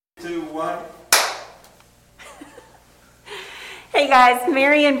one. Hey guys,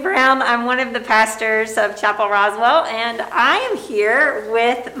 Marian Brown. I'm one of the pastors of Chapel Roswell, and I am here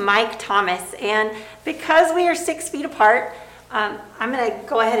with Mike Thomas. And because we are 6 feet apart, I'm going to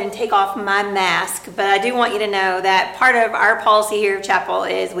go ahead and take off my mask, but I do want you to know that part of our policy here at Chapel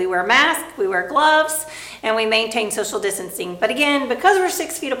is we wear masks, we wear gloves, and we maintain social distancing. But again, because we're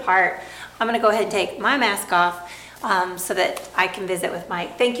 6 feet apart, I'm going to go ahead and take my mask off so that I can visit with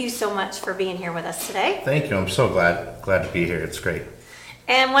Mike. Thank you so much for being here with us today. Thank you. I'm so glad to be here. It's great.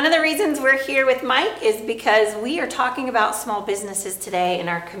 And one of the reasons we're here with Mike is because we are talking about small businesses today in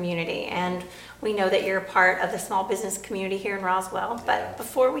our community. And we know that you're a part of the small business community here in Roswell. But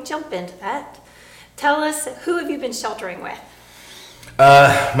before we jump into that, tell us, who have you been sheltering with?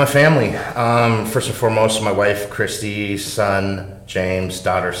 My family. First and foremost, my wife, Christy, son, James,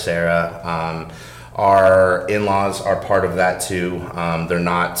 daughter, Sarah. Our in-laws are part of that too. They're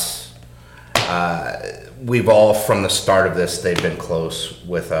not, we've all, from the start of this, they've been close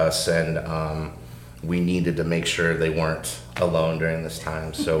with us, and we needed to make sure they weren't alone during this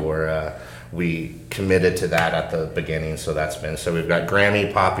time. So we committed to that at the beginning. So we've got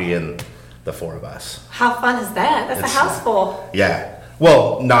Grammy, Poppy, and the four of us. How fun is that? That's a house full. Yeah.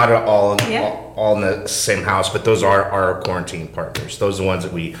 Well, not all in the same house, but those are our quarantine partners. Those are the ones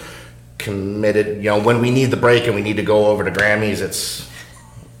that we committed. You know, when we need the break and we need to go over to Grammys, it's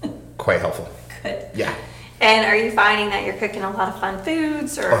quite helpful. Good. Yeah. And are you finding that you're cooking a lot of fun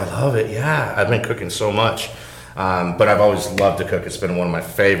foods? Or? Oh, I love it. Yeah, I've been cooking so much, but I've always loved to cook. It's been one of my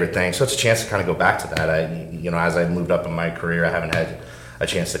favorite things. So it's a chance to kind of go back to that. As I moved up in my career, I haven't had a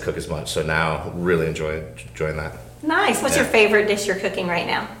chance to cook as much. So now, really enjoying that. Nice. What's your favorite dish you're cooking right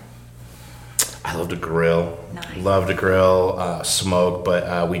now? I love to grill. Nice. Love to grill, smoke,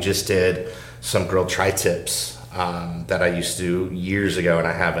 but we just did some grilled tri-tips that I used to do years ago, and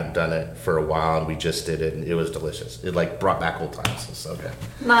I haven't done it for a while, and we just did it, and it was delicious. It brought back old times. It's so good.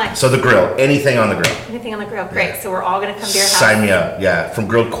 Nice. So the grill, anything on the grill. Anything on the grill, great. Yeah. So we're all going to come to your house. Sign me up, yeah. From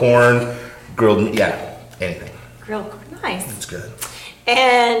grilled corn, anything. Grilled corn, nice. It's good.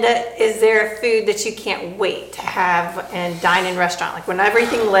 And is there a food that you can't wait to have and dine in restaurant? Like when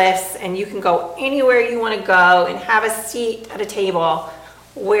everything lifts and you can go anywhere you want to go and have a seat at a table,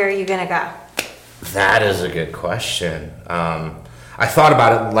 where are you going to go? That is a good question. I thought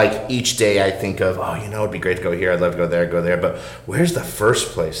about it each day I think of, it'd be great to go here. I'd love to go there. But where's the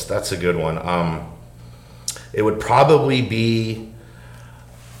first place? That's a good one. It would probably be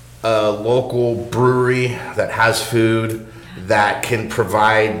a local brewery that has food that can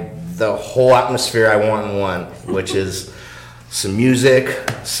provide the whole atmosphere I want in one, which is some music,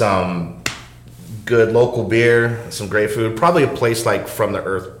 some good local beer, some great food. Probably a place like From the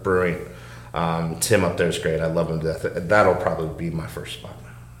Earth Brewing. Tim up there is great. I love him to death. That'll probably be my first spot.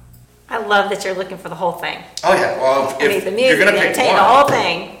 I love that you're looking for the whole thing. Oh yeah, well, if the music, you're gonna pick one, the whole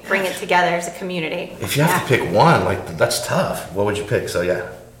thing, bring it together as a community. If you have to pick one, that's tough. What would you pick? So yeah,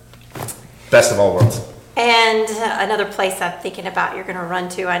 best of all worlds. And another place I'm thinking about you're going to run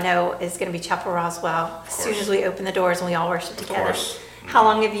to, I know, is going to be Chapel Roswell. As soon as we open the doors and we all worship together. Of course. How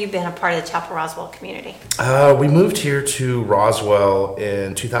long have you been a part of the Chapel Roswell community? We moved here to Roswell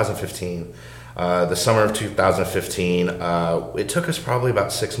in 2015. The summer of 2015. It took us probably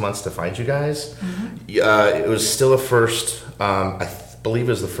about 6 months to find you guys. Mm-hmm. It was still a first. I believe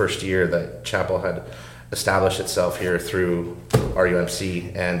it was the first year that Chapel had established itself here through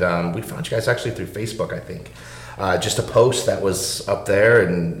RUMC, and we found you guys actually through Facebook, I think. Just a post that was up there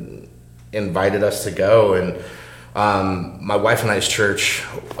and invited us to go. And my wife and I's church,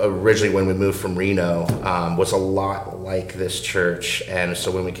 originally when we moved from Reno, was a lot like this church. And so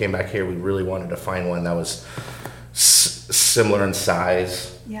when we came back here, we really wanted to find one that was similar in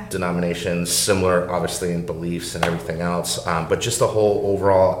size, denominations, similar obviously in beliefs and everything else. But just the whole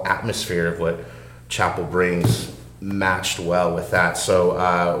overall atmosphere of what Chapel brings matched well with that.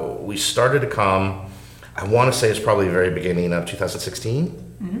 So we started to come, I want to say it's probably the very beginning of 2016.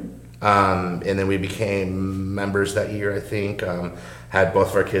 Mm-hmm. And then we became members that year, I think. Had both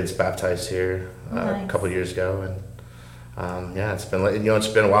of our kids baptized here a couple of years ago. And it's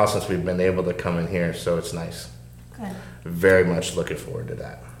been a while since we've been able to come in here, so it's nice. Good. Very much looking forward to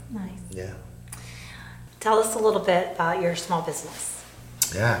that. Nice. Yeah. Tell us a little bit about your small business.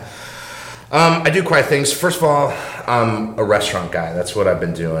 Yeah. I do quite things. First of all, I'm a restaurant guy. That's what I've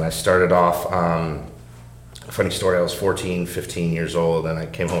been doing. I started off, funny story, I was 14, 15 years old, and I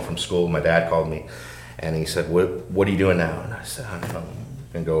came home from school. My dad called me, and he said, what are you doing now? And I said, I don't know,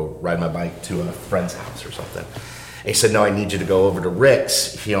 I'm going to go ride my bike to a friend's house or something. And he said, no, I need you to go over to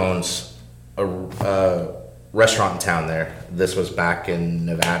Rick's. He owns a restaurant in town there. This was back in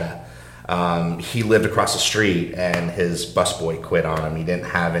Nevada. He lived across the street, and his busboy quit on him. He didn't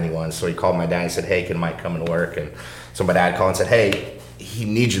have anyone, so he called my dad and said, "Hey, can Mike come and work?" And so my dad called and said, "Hey, he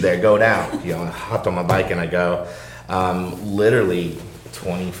needs you there. Go down." I hopped on my bike and I go. Literally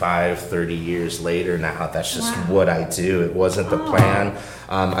 25, 30 years later now, that's just what I do. It wasn't the plan.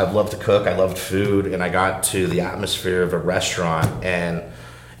 I love to cook. I loved food, and I got to the atmosphere of a restaurant, and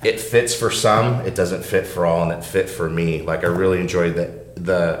it fits for some. It doesn't fit for all, and it fit for me. Like, I really enjoyed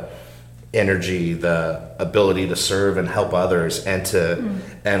the energy, the ability to serve and help others,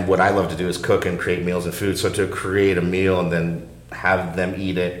 and what I love to do is cook and create meals and food. So to create a meal and then have them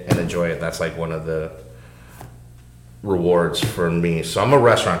eat it and enjoy it, that's like one of the rewards for me. So I'm a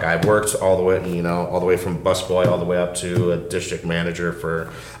restaurant guy. I've worked all the way from busboy all the way up to a district manager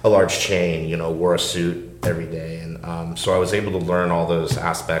for a large chain, wore a suit every day. And so I was able to learn all those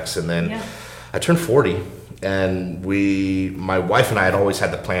aspects. And then I turned 40, and my wife and I had always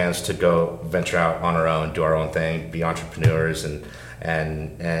had the plans to go venture out on our own, do our own thing, be entrepreneurs and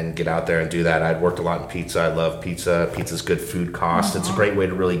get out there and do that. I'd worked a lot in pizza. I love pizza. Pizza's good food cost. It's a great way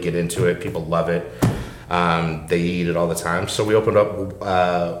to really get into it. People love it. They eat it all the time. So we opened up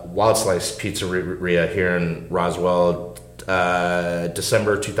Wild Slice Pizzeria here in Roswell,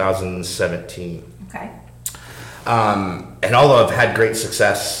 December 2017. Okay. And although I've had great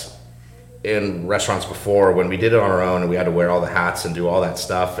success in restaurants before, when we did it on our own and we had to wear all the hats and do all that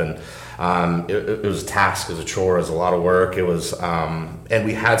stuff, and it was a task, it was a chore, it was a lot of work. It was, and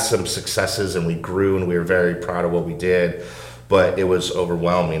we had some successes and we grew and we were very proud of what we did. But it was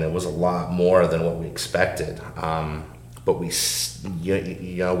overwhelming. It was a lot more than what we expected. But we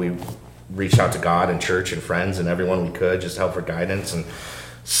reached out to God and church and friends and everyone we could, just help for guidance and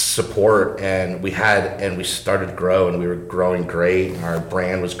support. And we started to grow, and we were growing great. Our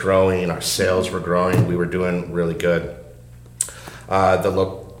brand was growing. Our sales were growing. We were doing really good. The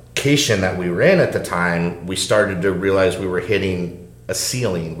location that we were in at the time, we started to realize we were hitting a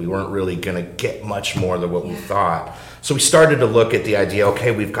ceiling. We weren't really going to get much more than what we thought. So we started to look at the idea, okay,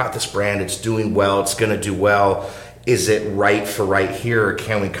 we've got this brand, it's doing well, it's going to do well. Is it right for right here, or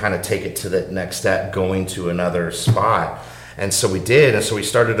can we kind of take it to the next step, going to another spot? And so we did, and so we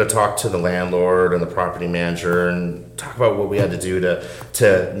started to talk to the landlord and the property manager and talk about what we had to do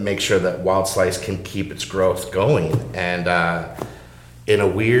to make sure that Wild Slice can keep its growth going. And in a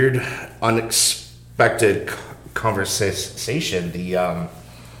weird, unexpected conversation,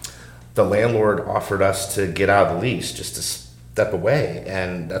 the landlord offered us to get out of the lease, just to step away,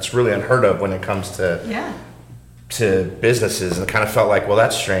 and that's really unheard of when it comes to businesses. And it kind of felt like, well,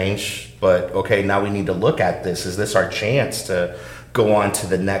 that's strange, but okay, now we need to look at this. Is this our chance to go on to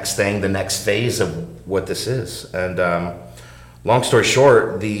the next thing, the next phase of what this is? And long story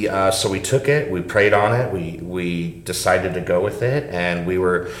short, so we took it, we prayed on it, we decided to go with it, and we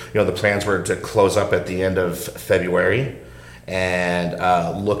were, the plans were to close up at the end of February and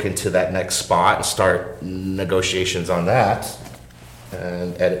look into that next spot and start negotiations on that.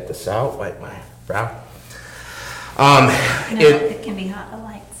 And edit this out, wipe my brow. It can be hot, the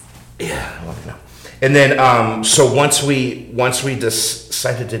lights. Yeah, well, no. And then, so once we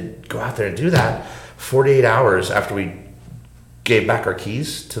decided to go out there and do that, 48 hours after we gave back our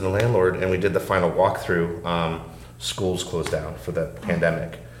keys to the landlord and we did the final walkthrough, schools closed down for the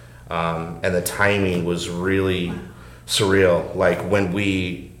pandemic. And the timing was really surreal. Like, when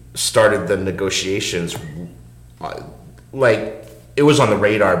we started the negotiations, like, it was on the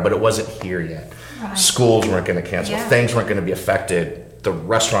radar, but it wasn't here yet. Right. Schools weren't going to cancel. Yeah. Things weren't going to be affected. The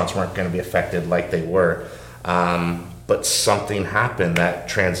restaurants weren't going to be affected like they were. But something happened, that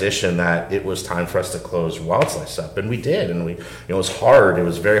transition, that it was time for us to close Wild Slice up. And we did. And it was hard. It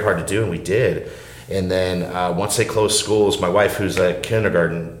was very hard to do, and we did. And then once they closed schools, my wife, who's a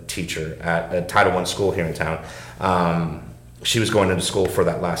kindergarten teacher at a Title I school here in town, she was going into school for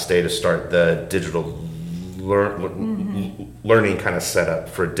that last day to start the digital learning kind of set up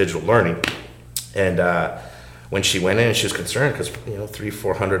for digital learning. And when she went in, she was concerned because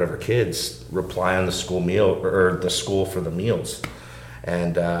 300-400 of her kids rely on the school meal or the school for the meals.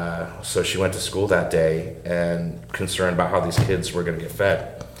 And so she went to school that day and concerned about how these kids were going to get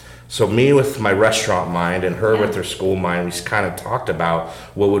fed. So me with my restaurant mind and her with her school mind, we kind of talked about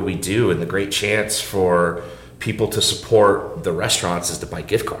what would we do, and the great chance for people to support the restaurants is to buy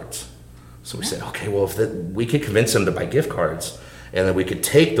gift cards. So we said, okay, well, if we could convince them to buy gift cards, and then we could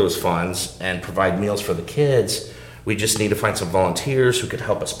take those funds and provide meals for the kids. We just need to find some volunteers who could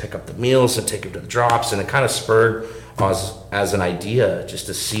help us pick up the meals and take them to the drops. And it kind of spurred us as an idea just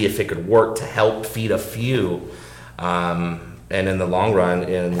to see if it could work to help feed a few. And in the long run,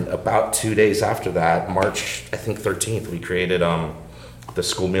 in about 2 days after that, March, I think 13th, we created the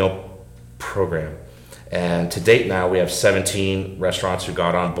school meal program. And to date now, we have 17 restaurants who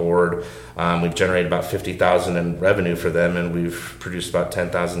got on board. We've generated about $50,000 in revenue for them, and we've produced about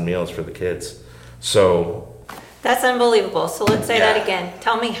 10,000 meals for the kids. So that's unbelievable. So let's say Yeah. that again.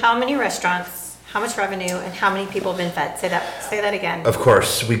 Tell me how many restaurants, how much revenue, and how many people have been fed. Say that again. of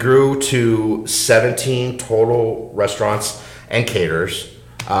course, we grew to 17 total restaurants and caterers.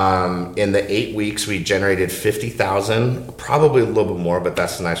 In the 8 weeks, we generated 50,000, probably a little bit more, but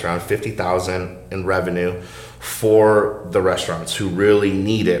that's a nice round, 50,000 in revenue for the restaurants who really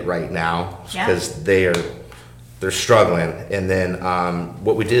need it right now Yeah. because they're struggling. And then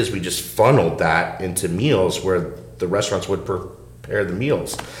what we did is we just funneled that into meals where the restaurants would prepare the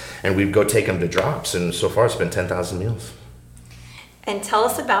meals, and we'd go take them to drops. And so far, it's been 10,000 meals. And tell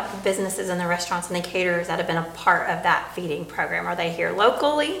us about the businesses and the restaurants and the caterers that have been a part of that feeding program. Are they here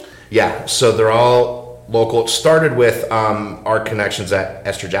locally? Yeah, so they're all local. It started with our connections at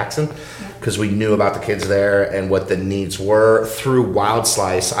Esther Jackson because we knew about the kids there and what the needs were. Through Wild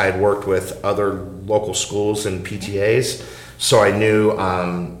Slice, I had worked with other local schools and PTAs, so I knew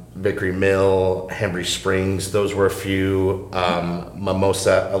Vickery Mill, Hembry Springs, those were a few.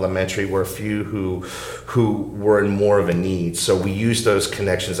 Mimosa Elementary were a few who were in more of a need. So we used those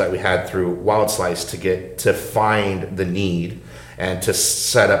connections that we had through Wild Slice to find the need and to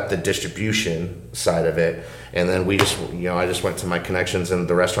set up the distribution side of it. And then I just went to my connections in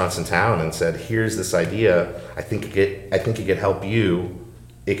the restaurants in town and said, "Here's this idea. I think it could help you.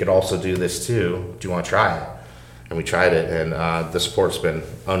 It could also do this too. Do you want to try it?" And we tried it, and the support's been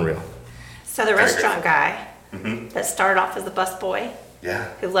unreal. So the restaurant guy that started off as a busboy, Yeah.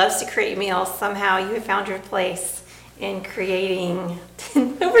 who loves to create meals, somehow you have found your place in creating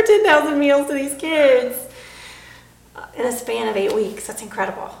over 10,000 meals to these kids in a span of 8 weeks. That's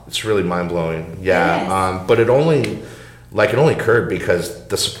incredible. It's really mind-blowing. Yeah. Yes. But it only occurred because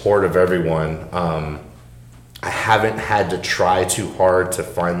the support of everyone. I haven't had to try too hard to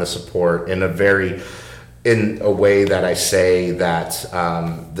find the support in a way that I say that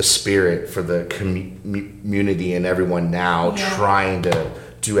the spirit for the community and everyone now trying to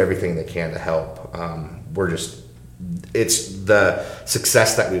do everything they can to help. It's the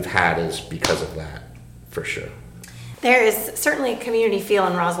success that we've had is because of that, for sure. There is certainly a community feel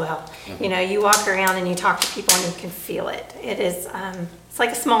in Roswell. You know, you walk around and you talk to people and you can feel it. It is, it's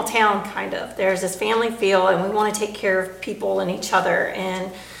like a small town kind of. There's this family feel, and we want to take care of people and each other.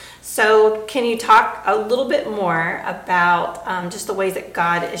 And so can you talk a little bit more about just the ways that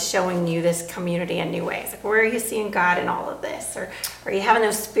God is showing you this community in new ways? Like, where are you seeing God in all of this? Or are you having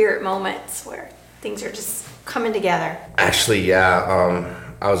those spirit moments where things are just coming together? Actually, yeah.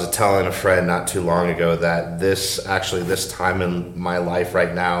 I was telling a friend not too long ago that this time in my life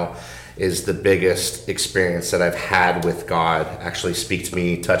right now is the biggest experience that I've had with God. Actually speak to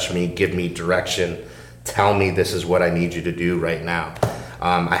me, touch me, give me direction, tell me this is what I need you to do right now.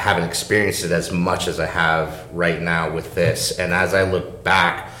 I haven't experienced it as much as I have right now with this. And as I look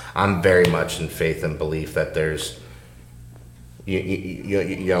back, I'm very much in faith and belief that there's,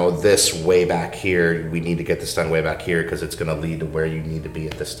 this way back here, we need to get this done way back here because it's going to lead to where you need to be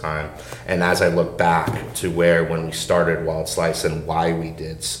at this time. And as I look back to when we started Wild Slice and why we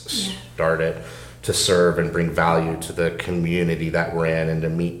did start it, to serve and bring value to the community that we're in and to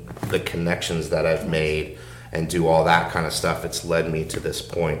meet the connections that I've made and do all that kind of stuff, it's led me to this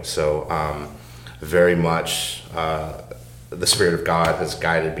point. So very much the Spirit of God has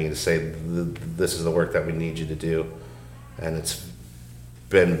guided me to say, this is the work that we need you to do. And it's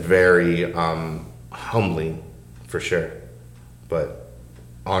been very humbling, for sure, but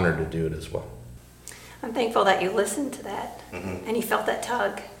honored to do it as well. I'm thankful that you listened to that and you felt that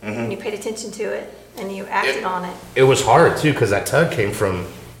tug and you paid attention to it and you acted on it. It was hard too, because that tug came from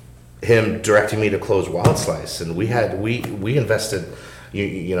him directing me to close Wild Slice, and we invested,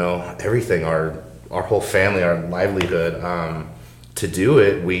 everything, our whole family, our livelihood, to do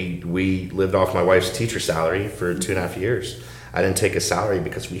it. We lived off my wife's teacher salary for 2.5 years. I didn't take a salary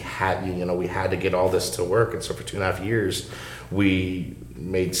because we had to get all this to work, and so for 2.5 years, we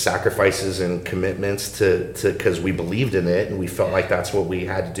made sacrifices and commitments to because we believed in it and we felt like that's what we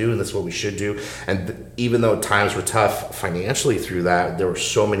had to do and that's what we should do. And even though times were tough financially through that, there were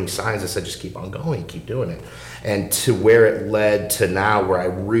so many signs that said just keep on going, keep doing it. And to where it led to now, where I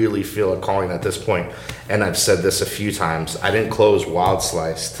really feel a calling at this point, and I've said this a few times, I didn't close Wild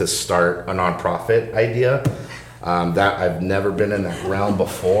Slice to start a nonprofit idea. That I've never been in that realm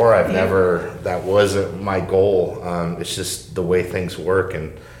before. That wasn't my goal. It's just the way things work.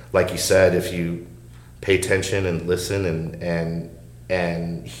 And like you said, if you pay attention and listen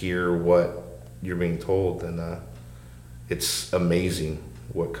and hear what you're being told, then it's amazing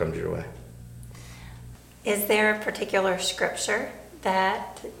what comes your way. Is there a particular scripture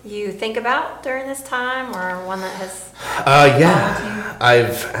that you think about during this time, or one that has Yeah,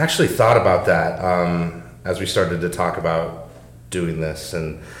 I've actually thought about that as we started to talk about doing this,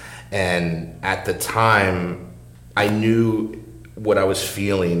 and at the time, I knew what I was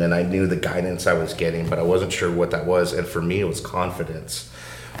feeling, and I knew the guidance I was getting, but I wasn't sure what that was. And for me, it was confidence.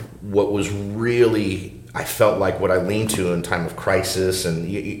 What was really, I felt like what I leaned to in time of crisis, and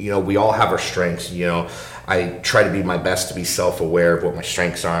we all have our strengths. I try to be my best to be self-aware of what my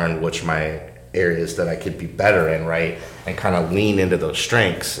strengths are and which my areas that I could be better in, right? And kind of lean into those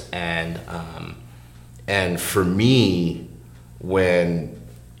strengths. And for me, when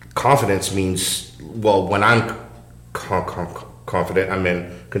confidence means, well, when I'm confident, I'm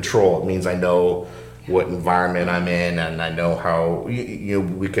in control. It means I know what environment I'm in, and I know how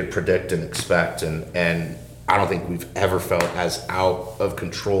we could predict and expect, and I don't think we've ever felt as out of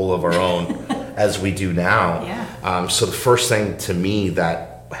control of our own as we do now. Yeah. So the first thing to me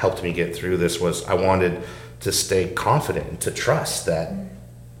that helped me get through this was I wanted to stay confident and to trust that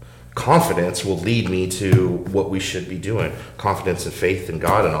confidence will lead me to what we should be doing. Confidence and faith in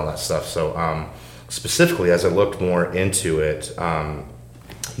God and all that stuff. So specifically, as I looked more into it,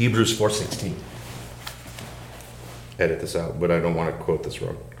 Hebrews 4:16. Edit this out, but I don't want to quote this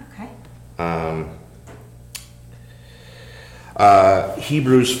wrong. Okay.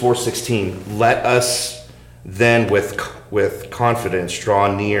 Hebrews 4:16. Let us then with confidence draw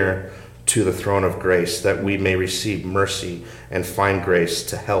near to the throne of grace, that we may receive mercy and find grace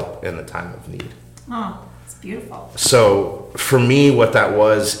to help in the time of need. Oh, it's beautiful. So for me, what that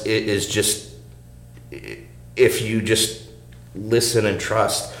was, it is just, if you just listen and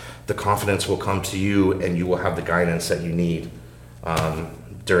trust, the confidence will come to you, and you will have the guidance that you need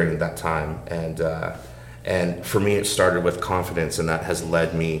during that time. And for me, it started with confidence, and that has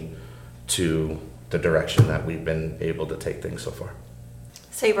led me to the direction that we've been able to take things so far.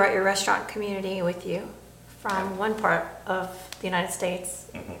 So you brought your restaurant community with you from one part of the United States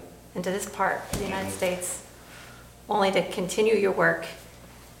into this part of the United States, only to continue your work,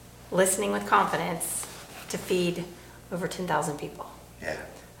 listening with confidence, to feed over 10,000 people. Yeah.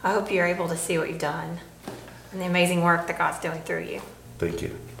 I hope you're able to see what you've done and the amazing work that God's doing through you. Thank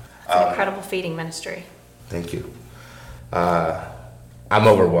you. It's an incredible feeding ministry. Thank you. I'm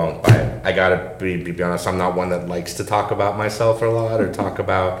overwhelmed by it. I gotta be honest. I'm not one that likes to talk about myself a lot or talk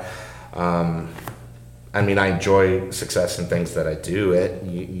about. I mean, I enjoy success in things that I do.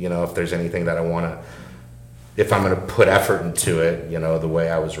 If there's anything that I want to, if I'm going to put effort into it, the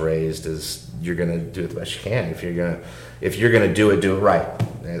way I was raised is you're going to do it the best you can. If you're going to do it right.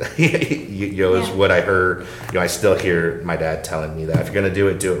 Is what I heard. I still hear my dad telling me that if you're going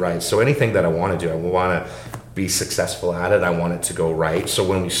to do it right. So anything that I want to do, I want to be successful at it. I want it to go right. So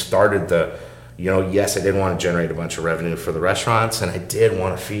when we started yes, I did want to generate a bunch of revenue for the restaurants, and I did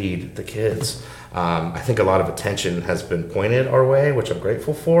want to feed the kids. I think a lot of attention has been pointed our way, which I'm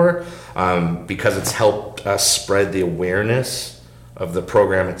grateful for, because it's helped us spread the awareness of the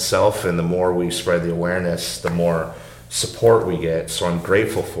program itself. And the more we spread the awareness, the more support we get. So I'm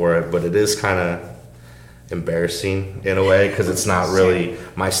grateful for it, but it is kind of embarrassing in a way, because it's not really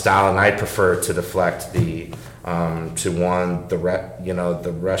my style, and I prefer to deflect the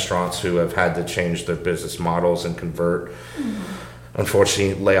restaurants who have had to change their business models and convert,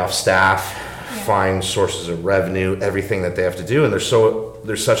 unfortunately, lay off staff, find sources of revenue, everything that they have to do, and they're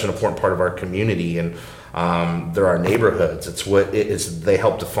such an important part of our community, and they're our neighborhoods. It's what it is. They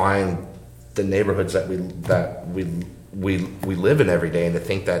help define the neighborhoods that we live in every day, and to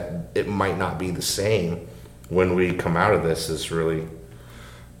think that it might not be the same when we come out of this is really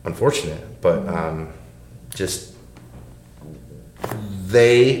unfortunate. But just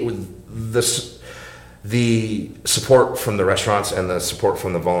the support from the restaurants and the support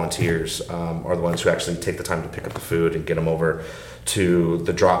from the volunteers are the ones who actually take the time to pick up the food and get them over to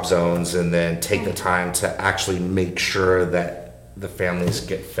the drop zones, and then take the time to actually make sure that the families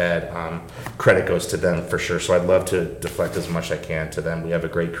get fed. Credit goes to them for sure. So I'd love to deflect as much as I can to them. We have a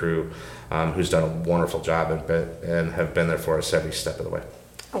great crew who's done a wonderful job and have been there for us every step of the way.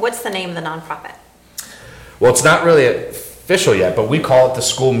 What's the name of the nonprofit? Well, it's not really official yet, but we call it the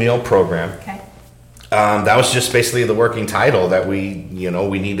School Meal Program. Okay. That was just basically the working title that we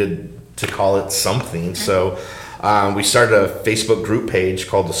needed to call it something. Okay. So we started a Facebook group page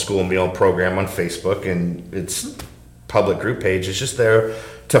called the School Meal Program on Facebook, and it's public group page. It's just there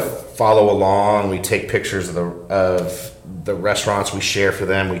to follow along. We take pictures of the restaurants, we share for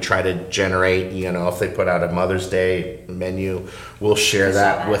them. We try to generate, if they put out a Mother's Day menu, we'll share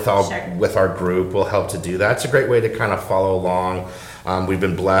that with our group. We'll help to do that. It's a great way to kind of follow along. We've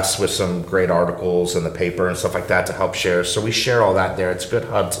been blessed with some great articles in the paper and stuff like that to help share. So we share all that there. It's a good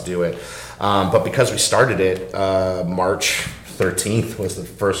hub to do it. But because we started it, March 13th was the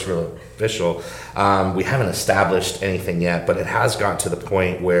first real official. We haven't established anything yet, but it has gotten to the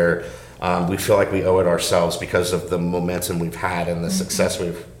point where we feel like we owe it ourselves because of the momentum we've had and the success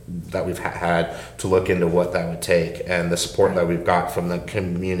that we've had to look into what that would take, and the support that we've got from the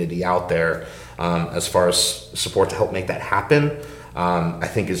community out there as far as support to help make that happen. I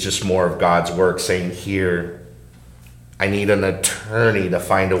think is just more of God's work saying, here, I need an attorney to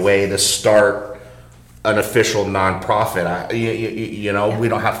find a way to start an official nonprofit. We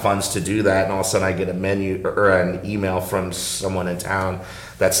don't have funds to do that, and all of a sudden I get a menu or an email from someone in town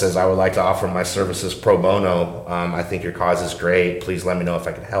that says, I would like to offer my services pro bono. I think your cause is great. Please let me know if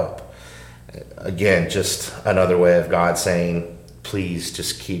I can help. Again, just another way of God saying, please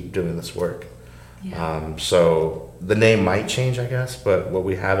just keep doing this work. Yeah. So the name might change, I guess, but what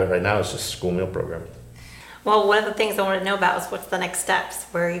we have it right now is just a school meal program. Well, one of the things I wanted to know about is what's the next steps?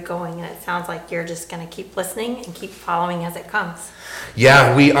 Where are you going? And it sounds like you're just going to keep listening and keep following as it comes.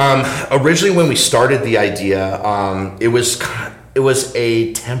 Yeah, we originally when we started the idea, it was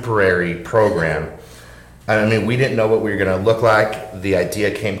a temporary program. I mean, we didn't know what we were going to look like. The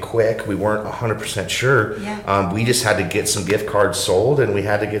idea came quick. We weren't 100% sure. Yeah. We just had to get some gift cards sold, and we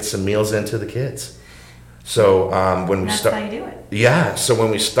had to get some meals into the kids. So when we started, that's how you do it. Yeah. So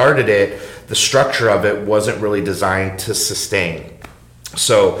when we started it, the structure of it wasn't really designed to sustain.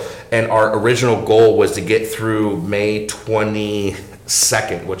 So, and our original goal was to get through May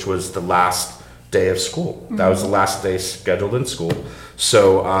 22nd, which was the last day of school. Mm-hmm. That was the last day scheduled in school.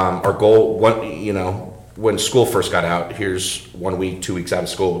 So our goal, when school first got out, here's 1 week, 2 weeks out of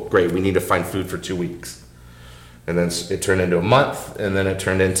school. Great, we need to find food for 2 weeks. And then it turned into a month, and then it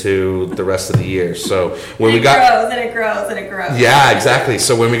turned into the rest of the year. So when it grows and it grows and it grows. Yeah, exactly.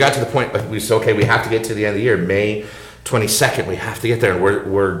 So when we got to the point, like we said, okay, we have to get to the end of the year, May 22nd, we have to get there, and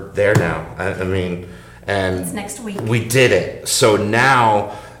we're there now. I mean, and it's next week. We did it. So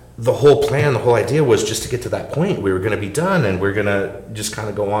now the whole plan, the whole idea was just to get to that point. We were going to be done, and we're going to just kind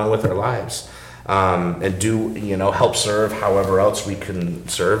of go on with our lives. And do, help serve however else we can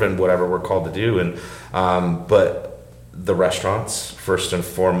serve and whatever we're called to do. And, but the restaurants, first and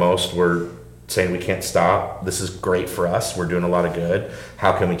foremost, we're saying we can't stop. This is great for us. We're doing a lot of good.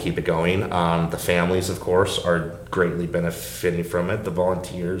 How can we keep it going? The families, of course, are greatly benefiting from it. The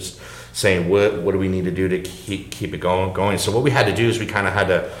volunteers saying, what do we need to do to keep it going? So what we had to do is we kind of had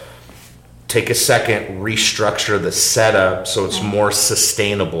to take a second, restructure the setup so it's more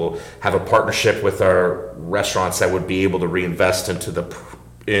sustainable, have a partnership with our restaurants that would be able to reinvest into the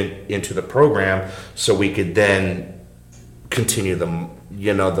program so we could then continue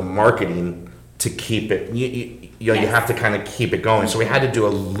the marketing to keep it, you have to kind of keep it going. So we had to do a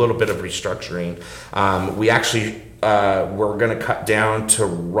little bit of restructuring. We actually, we're going to cut down to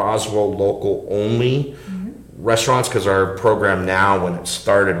Roswell local only restaurants, because our program now, when it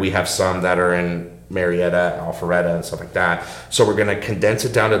started, we have some that are in Marietta, Alpharetta, and stuff like that. So we're going to condense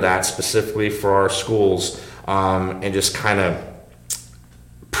it down to that specifically for our schools, and just kind of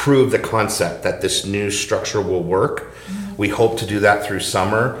prove the concept that this new structure will work. We hope to do that through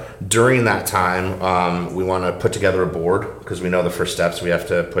summer. During that time, we want to put together a board, because we know the first steps. We have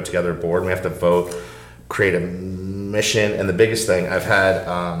to put together a board, and we have to vote, create a mission. And the biggest thing, I've had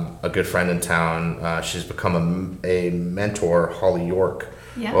a good friend in town, she's become a mentor, Holly York,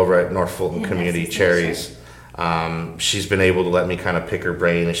 over at North Fulton Community Cherries. She's been able to let me kind of pick her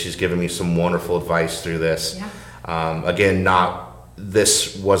brain, and she's given me some wonderful advice through this. Again,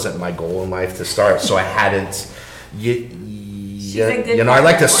 this wasn't my goal in life to start, so I hadn't, I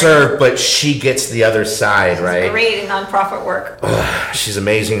like to serve, but she gets the other side, right? Great in nonprofit work. She's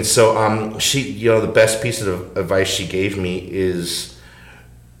amazing. So, she, the best piece of advice she gave me is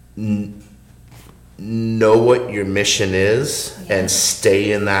know what your mission is and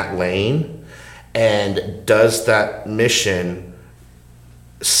stay in that lane. And does that mission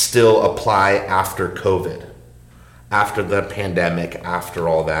still apply after COVID? After the pandemic, after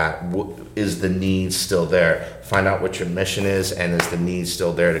all that, is the need still there? Find out what your mission is, and is the need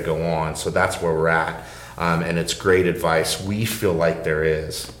still there to go on? So that's where we're at, and it's great advice. We feel like there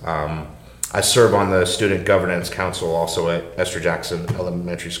is. I serve on the Student Governance Council also at Esther Jackson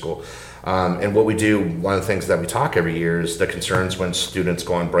Elementary School. And what we do, one of the things that we talk every year is the concerns when students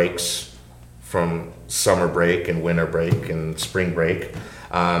go on breaks from summer break and winter break and spring break.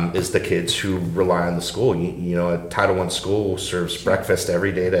 Is the kids who rely on the school. A Title I school serves breakfast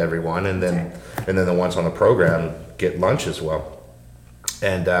every day to everyone, and then the ones on the program get lunch as well.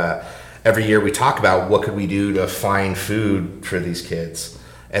 And every year we talk about what could we do to find food for these kids.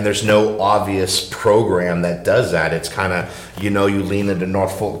 And there's no obvious program that does that. It's kind of, you lean into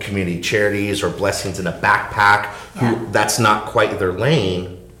North Fulton Community Charities or Blessings in a Backpack. That's not quite their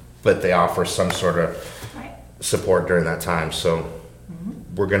lane, but they offer some sort of support during that time. So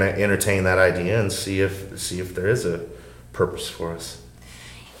we're going to entertain that idea and see if there is a purpose for us.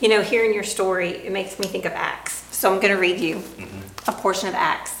 Hearing your story, it makes me think of Acts. So I'm going to read you a portion of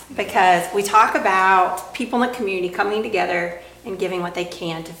Acts, because we talk about people in the community coming together and giving what they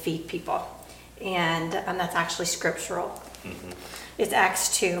can to feed people. And that's actually scriptural. It's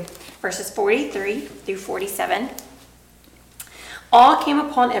Acts 2, verses 43 through 47. All came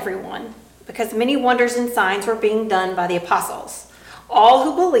upon everyone, because many wonders and signs were being done by the apostles. All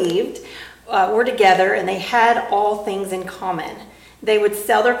who believed were together, and they had all things in common. They would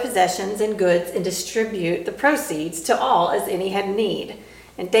sell their possessions and goods and distribute the proceeds to all as any had need.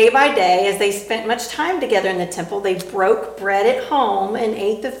 And day by day, as they spent much time together in the temple, they broke bread at home and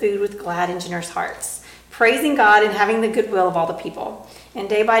ate the food with glad and generous hearts, praising God and having the goodwill of all the people. And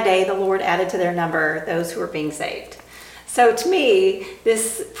day by day, the Lord added to their number those who were being saved. So to me,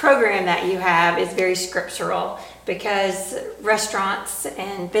 this program that you have is very scriptural, because restaurants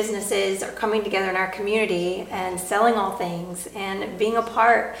and businesses are coming together in our community and selling all things and being a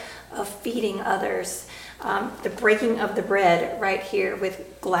part of feeding others. The breaking of the bread right here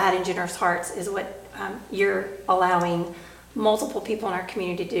with glad and generous hearts is what you're allowing multiple people in our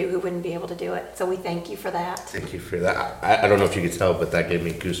community to do who wouldn't be able to do it. So we thank you for that. Thank you for that. I don't know if you could tell, but that gave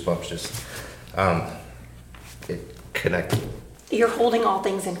me goosebumps. Just it connected. You're holding all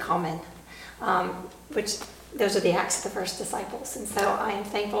things in common, which those are the Acts of the First Disciples. And so I am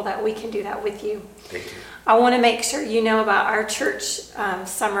thankful that we can do that with you. Thank you. I want to make sure you know about our church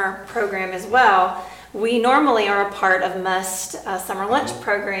summer program as well. We normally are a part of Must Summer Lunch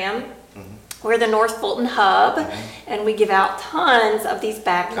Program. We're the North Fulton hub, and we give out tons of these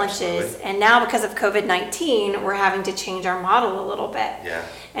bag lunches. And now, because of COVID-19, we're having to change our model a little bit. Yeah.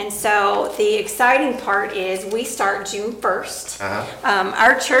 And so the exciting part is we start June 1st.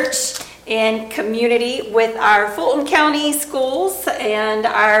 Our church and community with our Fulton County schools and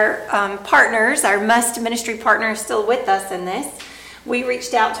our partners, our Must Ministry partners still with us in this. We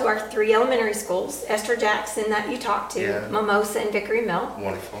reached out to our 3 elementary schools, Esther Jackson that you talked to, Mimosa and Vickery Mill.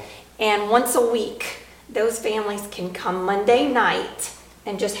 Wonderful. And once a week, those families can come Monday night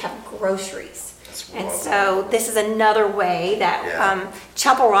and just have groceries. And so this is another way that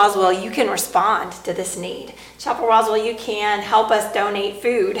Chapel Roswell, you can respond to this need. Chapel Roswell, you can help us donate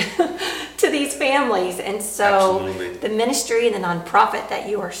food to these families. And so the ministry and the nonprofit that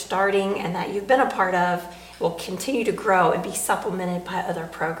you are starting and that you've been a part of will continue to grow and be supplemented by other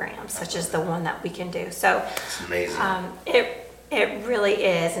programs, such as the one that we can do. So it's amazing. It really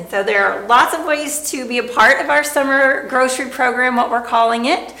is. And so there are lots of ways to be a part of our summer grocery program, what we're calling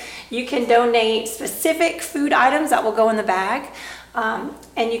it. You can donate specific food items that will go in the bag.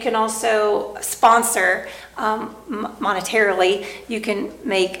 And you can also sponsor monetarily. You can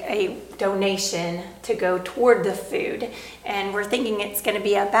make a donation to go toward the food. And we're thinking it's going to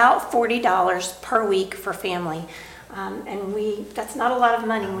be about $40 per week for family. And that's not a lot of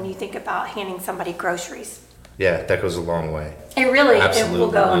money when you think about handing somebody groceries. Yeah, that goes a long way. It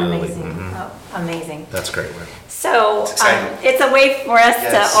will go amazing. That's great. So it's a way for us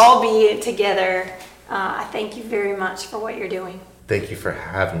to all be together. I thank you very much for what you're doing. Thank you for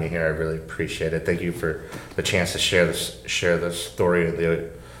having me here. I really appreciate it. Thank you for the chance to share the story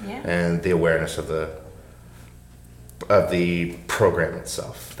and the awareness of the program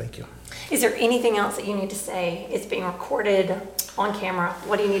itself. Thank you. Is there anything else that you need to say? It's being recorded on camera.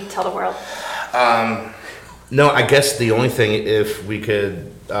 What do you need to tell the world? No, I guess the only thing, if we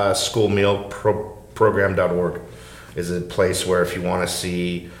could, schoolmealprogram.org is a place where if you want to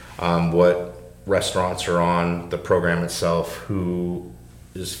see what restaurants are on the program itself, who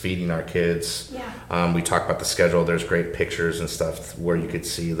is feeding our kids. We talk about the schedule. There's great pictures and stuff where you could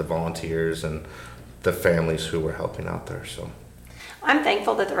see the volunteers and the families who were helping out there. So I'm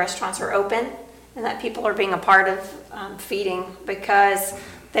thankful that the restaurants are open and that people are being a part of feeding, because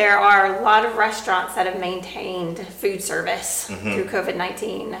there are a lot of restaurants that have maintained food service through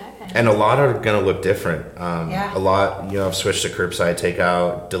COVID-19. And a lot are going to look different. A lot, have switched to curbside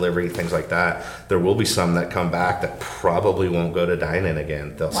takeout, delivery, things like that. There will be some that come back that probably won't go to dine-in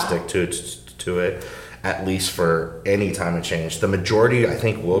again. They'll stick to it, at least for any time of change. The majority, I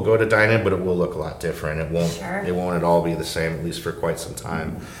think, will go to dine-in, but it will look a lot different. It won't at all be the same, at least for quite some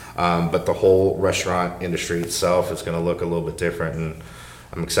time. But the whole restaurant industry itself is going to look a little bit different. And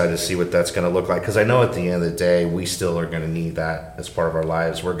I'm excited to see what that's going to look like because I know at the end of the day, we still are going to need that as part of our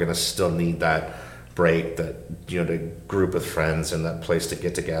lives. We're going to still need that break, that, the group of friends and that place to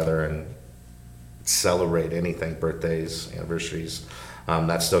get together and celebrate anything, birthdays, anniversaries.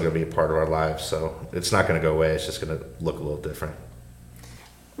 That's still going to be a part of our lives. So it's not going to go away. It's just going to look a little different.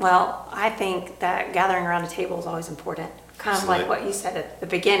 Well, I think that gathering around a table is always important. Kind of like what you said at the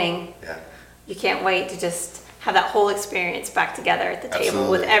beginning. Yeah. You can't wait to just have that whole experience back together at the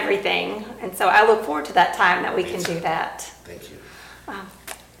table with Absolutely. everything. And so I look forward to that time that we can do that. Thank you.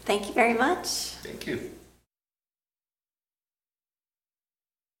 Thank you very much. Thank you.